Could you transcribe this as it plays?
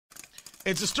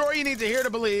It's a story you need to hear to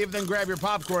believe, then grab your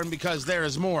popcorn because there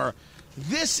is more.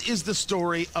 This is the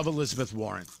story of Elizabeth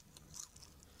Warren.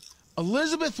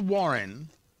 Elizabeth Warren,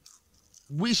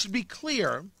 we should be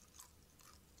clear,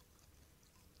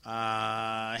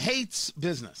 hates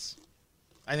business.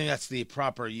 I think that's the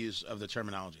proper use of the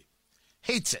terminology.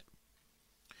 Hates it.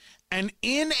 And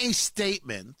in a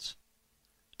statement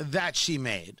that she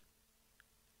made,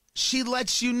 she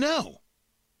lets you know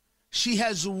she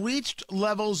has reached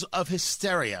levels of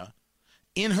hysteria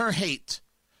in her hate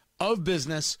of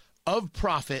business, of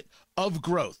profit, of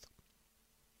growth.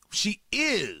 She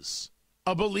is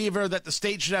a believer that the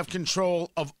state should have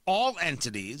control of all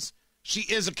entities. She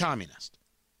is a communist.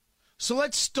 So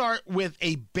let's start with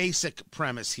a basic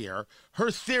premise here. Her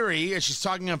theory, as she's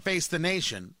talking on Face the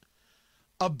Nation,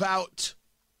 about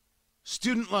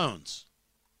student loans.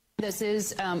 This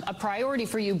is a priority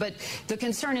for you, but the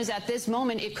concern is at this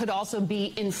moment it could also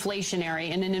be inflationary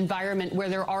in an environment where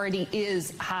there already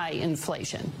is high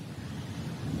inflation.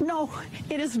 No,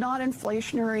 it is not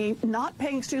inflationary. Not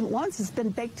paying student loans has been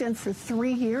baked in for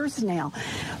 3 years now.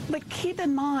 But keep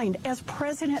in mind, as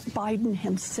President Biden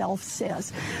himself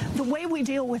says, the way we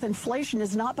deal with inflation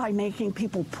is not by making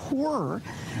people poorer.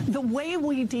 The way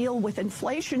we deal with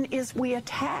inflation is we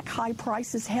attack high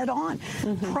prices head on.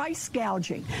 Price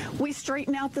gouging. We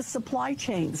straighten out the supply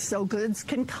chain so goods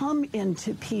can come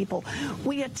into people.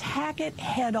 We attack it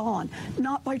head on,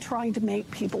 not by trying to make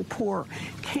people poorer.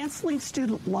 Canceling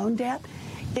student loan debt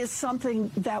is something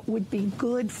that would be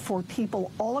good for people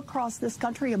all across this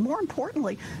country and, more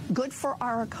importantly, good for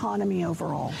our economy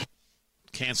overall.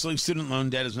 Canceling student loan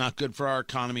debt is not good for our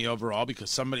economy overall because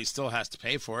somebody still has to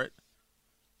pay for it.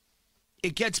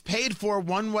 It gets paid for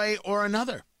one way or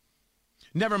another.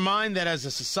 Never mind that as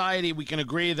a society we can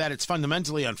agree that it's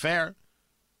fundamentally unfair.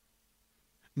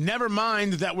 Never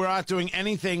mind that we're not doing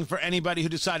anything for anybody who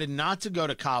decided not to go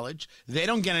to college. They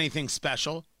don't get anything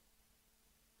special.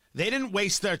 They didn't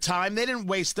waste their time. They didn't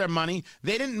waste their money.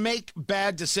 They didn't make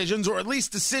bad decisions, or at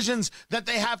least decisions that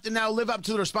they have to now live up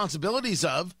to the responsibilities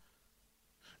of.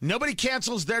 Nobody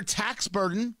cancels their tax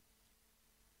burden.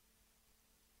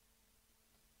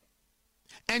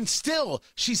 And still,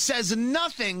 she says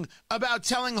nothing about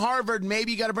telling Harvard,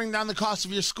 maybe you got to bring down the cost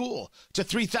of your school to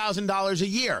 $3,000 a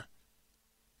year.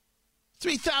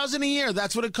 $3,000 a year.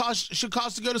 That's what it should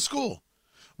cost to go to school.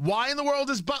 Why in the world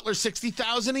is Butler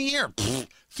 $60,000 a year?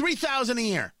 $3,000 a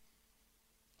year.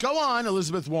 Go on,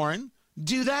 Elizabeth Warren.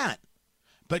 Do that.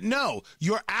 But no,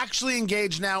 you're actually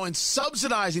engaged now in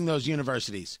subsidizing those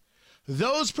universities.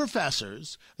 Those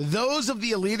professors, those of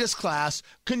the elitist class,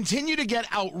 continue to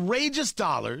get outrageous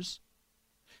dollars,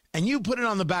 and you put it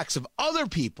on the backs of other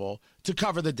people to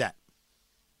cover the debt.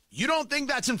 You don't think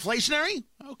that's inflationary?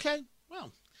 Okay,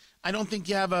 well, I don't think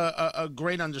you have a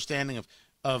great understanding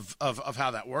of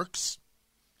how that works.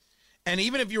 And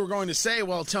even if you were going to say,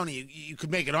 well, Tony, you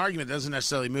could make an argument that doesn't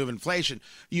necessarily move inflation.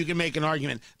 You can make an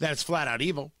argument that it's flat out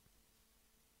evil.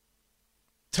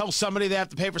 Tell somebody they have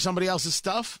to pay for somebody else's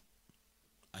stuff.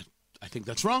 I think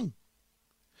that's wrong.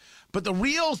 But the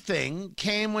real thing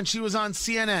came when she was on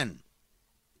CNN.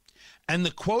 And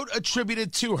the quote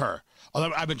attributed to her,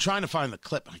 although I've been trying to find the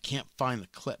clip, I can't find the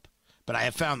clip, but I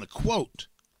have found the quote.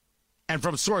 And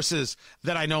from sources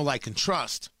that I know, like, and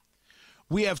trust.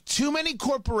 We have too many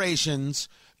corporations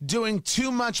doing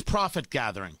too much profit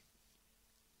gathering.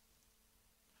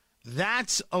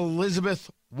 That's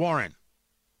Elizabeth Warren.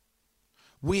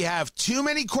 We have too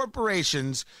many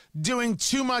corporations doing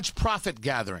too much profit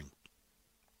gathering.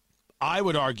 I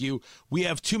would argue we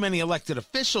have too many elected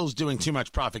officials doing too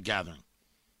much profit gathering.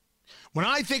 When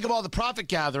I think of all the profit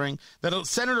gathering that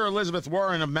Senator Elizabeth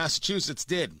Warren of Massachusetts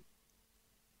did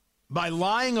by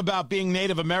lying about being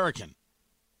Native American,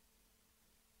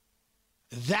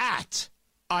 that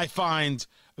I find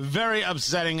very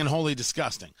upsetting and wholly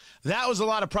disgusting. That was a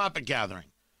lot of profit gathering.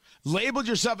 Labeled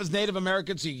yourself as Native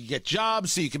American so you can get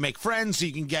jobs, so you can make friends, so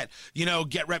you can get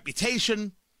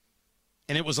reputation.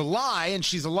 And it was a lie, and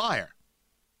she's a liar.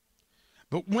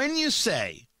 But when you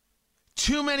say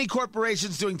too many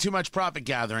corporations doing too much profit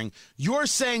gathering, you're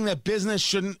saying that business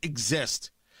shouldn't exist.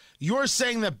 You're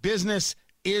saying that business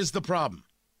is the problem.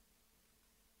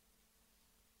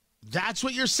 That's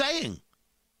what you're saying.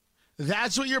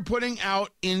 That's what you're putting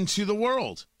out into the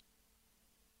world.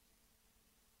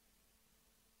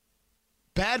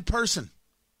 Bad person.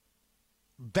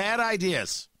 Bad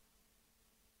ideas.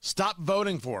 Stop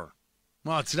voting for her.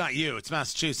 Well, it's not you. It's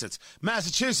Massachusetts.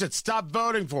 Massachusetts, stop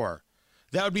voting for her.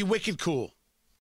 That would be wicked cool.